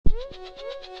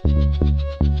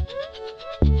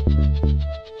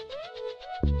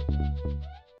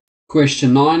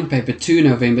Question 9, Paper 2,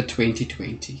 November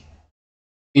 2020.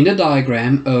 In the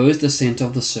diagram, O is the center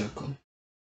of the circle.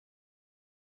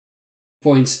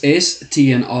 Points S,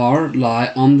 T, and R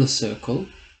lie on the circle.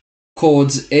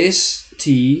 Chords S,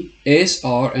 T,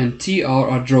 SR, and TR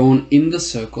are drawn in the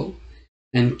circle,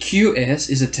 and QS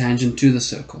is a tangent to the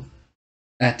circle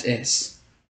at S.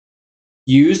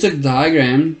 Use the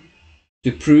diagram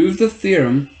to prove the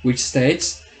theorem which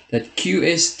states that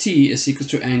QST is equal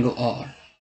to angle R.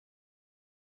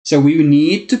 So we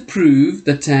need to prove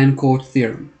the tan chord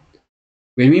theorem.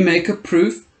 When we make a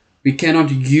proof, we cannot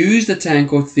use the tan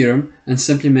chord theorem and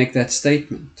simply make that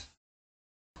statement.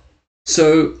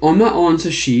 So on my answer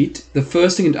sheet, the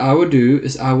first thing that I would do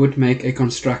is I would make a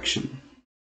construction.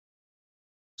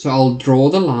 So I'll draw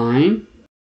the line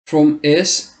from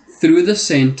S through the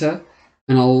center,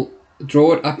 and I'll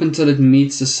draw it up until it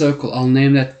meets the circle. I'll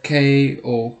name that K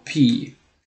or P.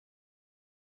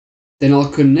 Then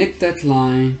I'll connect that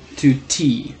line to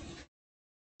T.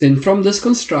 Then from this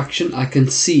construction, I can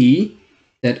see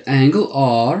that angle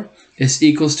R is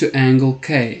equals to angle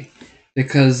K,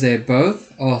 because they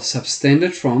both are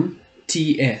subtended from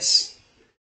TS.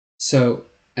 So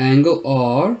angle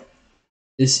R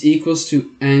is equals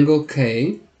to angle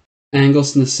K,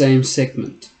 angles in the same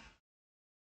segment.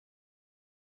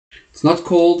 It's not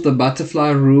called the butterfly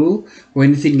rule or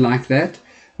anything like that.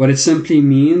 What it simply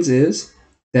means is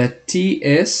that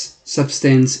TS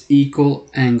subtends equal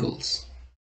angles.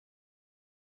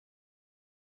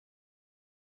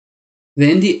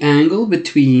 Then the angle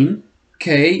between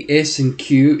K, S, and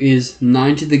Q is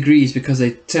 90 degrees because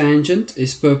a tangent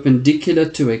is perpendicular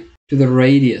to the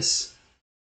radius.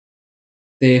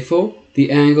 Therefore,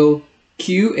 the angle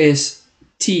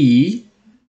QST,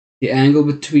 the angle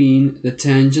between the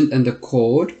tangent and the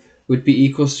chord, would be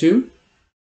equals to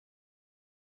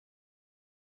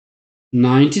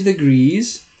 90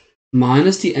 degrees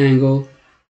minus the angle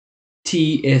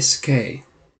TSK.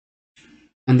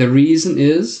 And the reason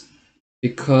is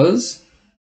because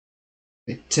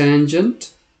the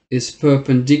tangent is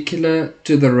perpendicular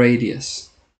to the radius.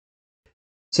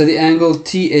 So the angle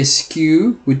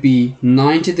TSQ would be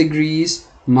 90 degrees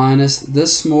minus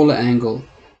this smaller angle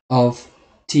of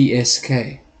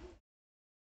TSK.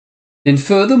 Then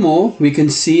furthermore, we can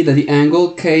see that the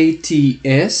angle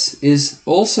KTS is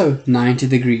also 90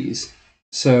 degrees.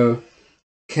 So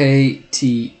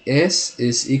KTS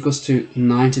is equals to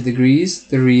 90 degrees.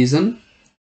 The reason?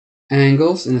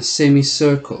 Angles in a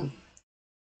semicircle.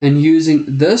 And using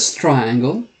this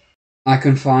triangle, I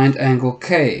can find angle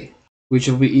K, which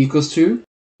will be equals to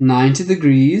 90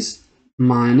 degrees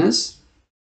minus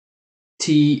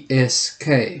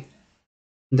TSK.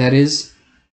 That is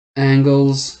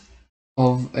angles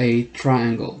of a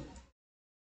triangle.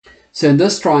 So in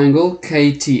this triangle,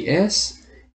 KTS,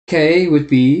 K would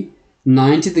be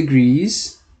 90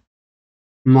 degrees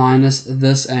minus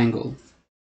this angle.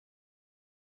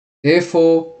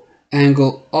 Therefore,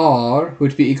 angle R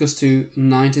would be equals to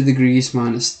 90 degrees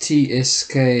minus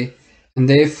TSK, and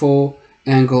therefore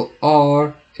angle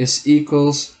R is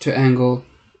equals to angle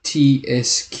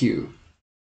TSQ.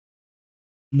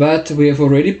 But we have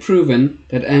already proven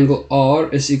that angle R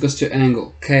is equals to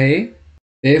angle K.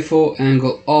 Therefore,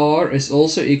 angle R is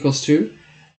also equals to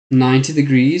 90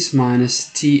 degrees minus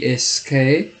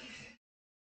TSK.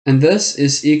 And this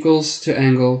is equals to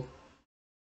angle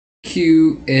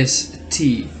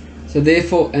QST. So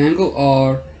therefore, angle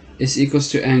R is equals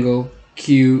to angle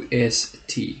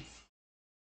QST.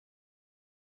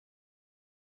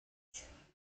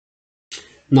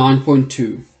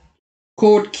 9.2.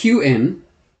 Chord QN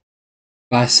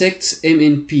bisects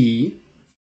MNP,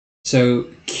 so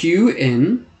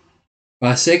QN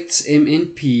bisects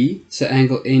MNP, so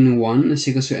angle N1 is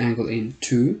equal to angle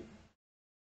N2,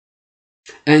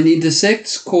 and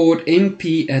intersects chord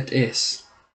MP at S.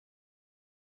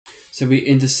 So we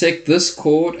intersect this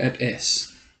chord at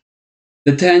S.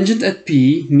 The tangent at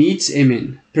P meets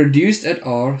MN, produced at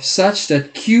R, such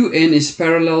that QN is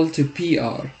parallel to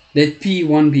PR. Let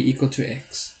P1 be equal to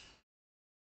X.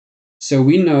 So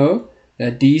we know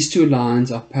that these two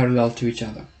lines are parallel to each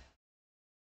other.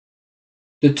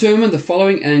 Determine the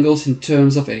following angles in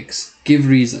terms of X. Give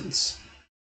reasons.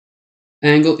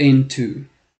 Angle N2.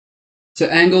 So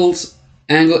angle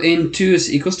N2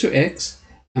 is equals to X,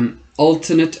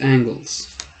 alternate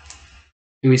angles.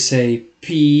 And we say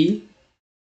P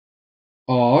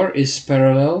R is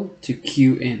parallel to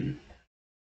QN.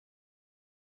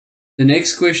 The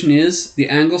next question is the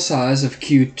angle size of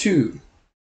Q2.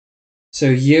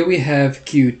 So here we have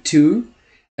Q2,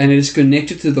 and it is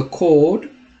connected to the chord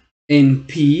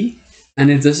NP, and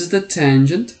if this is the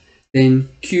tangent, then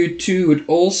Q2 would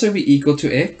also be equal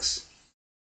to X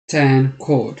tan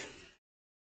chord.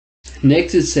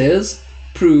 Next it says,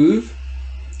 prove,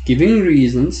 giving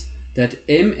reasons, that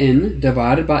Mn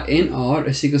divided by Nr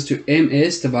is equals to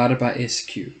Ms divided by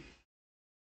Sq.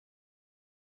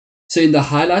 So in the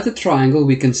highlighted triangle,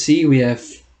 we can see we have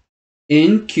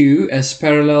NQ as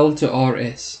parallel to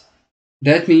RS.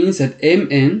 That means that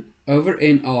Mn over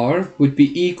Nr would be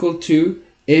equal to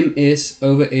Ms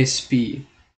over Sp.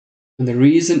 And the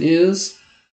reason is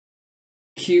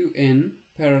Qn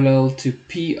parallel to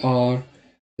Pr,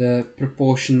 the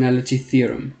proportionality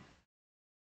theorem.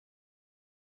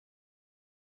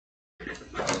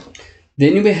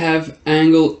 Then we have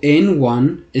angle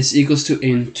N1 is equals to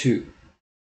N2.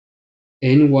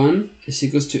 N1 is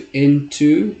equals to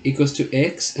N2 equals to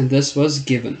X, and this was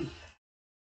given.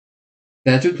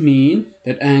 That would mean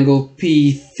that angle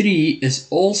P3 is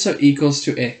also equals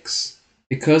to X,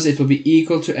 because it will be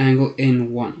equal to angle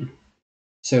N1.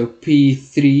 So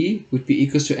P3 would be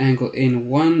equals to angle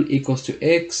N1 equals to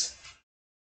X,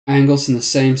 angles in the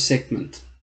same segment.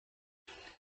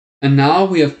 And now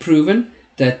we have proven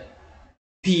that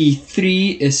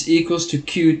P3 is equals to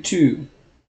Q2.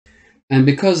 And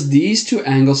because these two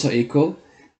angles are equal,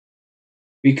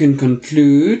 we can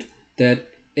conclude that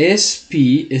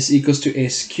SP is equals to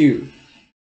SQ.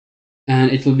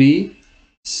 And it will be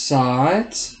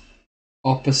sides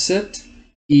opposite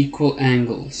equal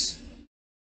angles.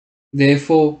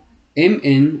 Therefore,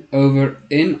 Mn over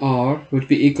Nr would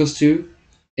be equals to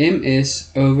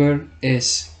Ms over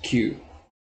Sq.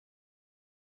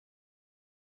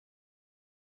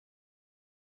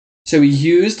 So we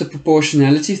use the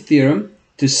proportionality theorem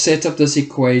to set up this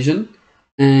equation,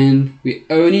 and we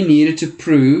only needed to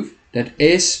prove that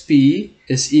SP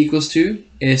is equals to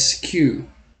SQ.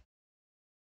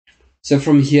 So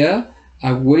from here,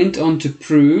 I went on to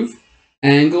prove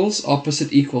angles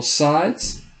opposite equal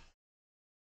sides,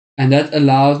 and that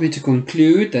allowed me to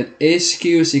conclude that SQ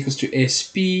is equals to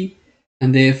SP,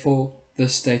 and therefore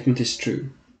this statement is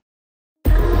true.